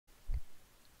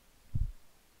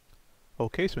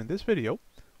Okay, so in this video,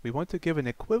 we want to give an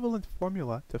equivalent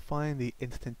formula to find the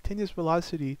instantaneous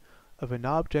velocity of an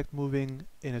object moving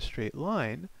in a straight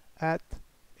line at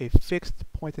a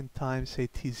fixed point in time, say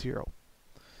t0.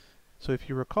 So if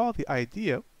you recall, the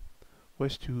idea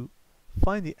was to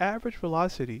find the average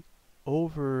velocity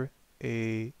over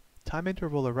a time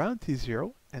interval around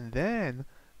t0 and then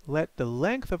let the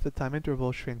length of the time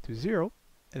interval shrink to 0,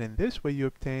 and in this way you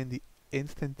obtain the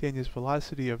instantaneous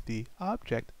velocity of the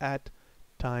object at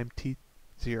time t0.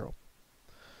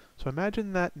 So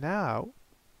imagine that now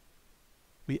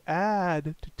we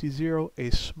add to t0 a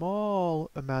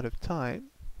small amount of time,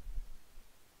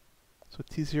 so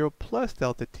t0 plus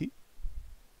delta t,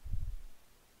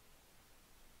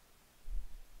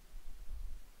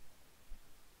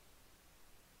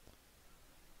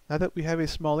 now that we have a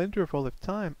small interval of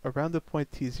time around the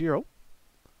point t0,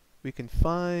 we can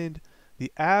find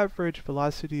the average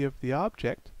velocity of the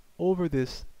object over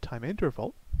this time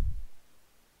interval.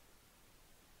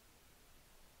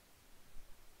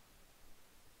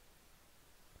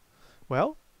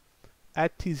 Well,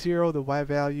 at t0 the y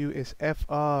value is f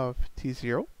of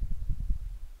t0.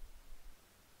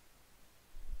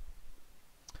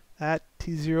 At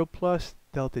t0 plus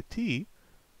delta t,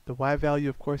 the y value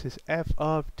of course is f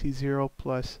of t0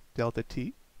 plus delta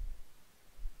t.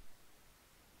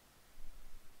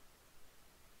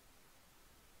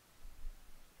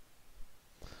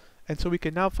 And so we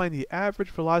can now find the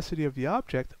average velocity of the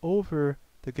object over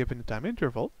the given time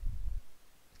interval.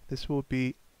 This will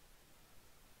be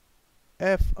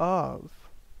f of,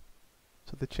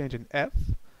 so the change in f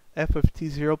of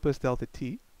t0 plus delta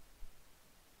t,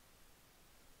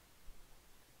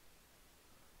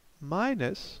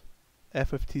 minus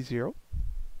f of t0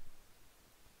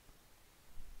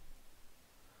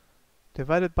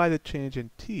 divided by the change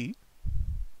in t.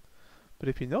 But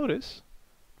if you notice,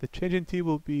 the change in t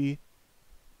will be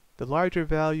the larger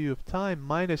value of time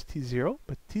minus t0,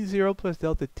 but t0 plus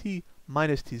delta t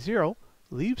minus t0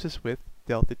 leaves us with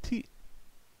delta t.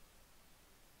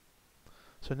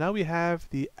 So now we have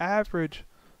the average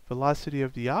velocity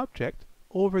of the object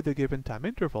over the given time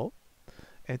interval,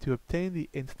 and to obtain the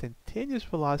instantaneous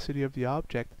velocity of the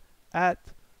object at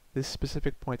this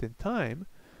specific point in time,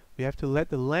 we have to let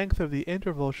the length of the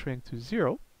interval shrink to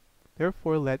 0,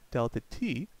 therefore let delta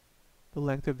t, the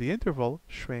length of the interval,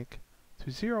 shrink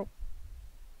to 0.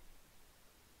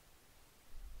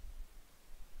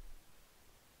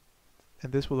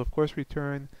 And this will of course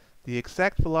return the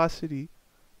exact velocity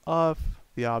of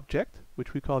the object,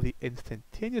 which we call the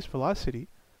instantaneous velocity,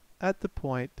 at the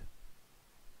point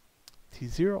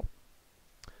t0.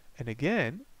 And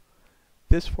again,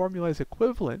 this formula is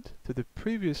equivalent to the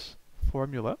previous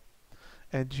formula,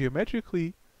 and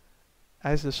geometrically,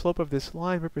 as the slope of this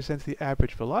line represents the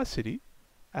average velocity,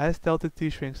 as delta t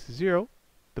shrinks to 0,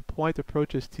 the point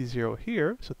approaches t0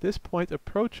 here, so this point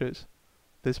approaches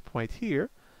this point here,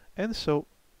 and so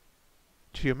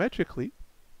geometrically,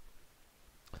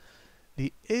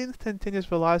 the instantaneous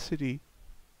velocity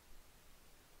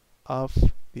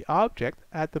of the object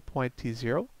at the point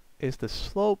t0 is the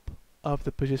slope of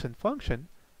the position function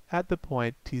at the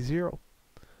point t0.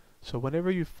 So whenever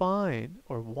you find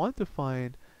or want to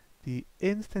find the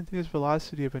instantaneous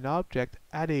velocity of an object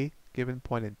at a given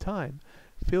point in time,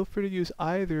 feel free to use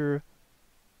either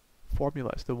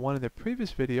formulas, the one in the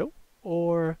previous video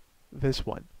or this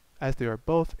one, as they are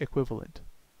both equivalent.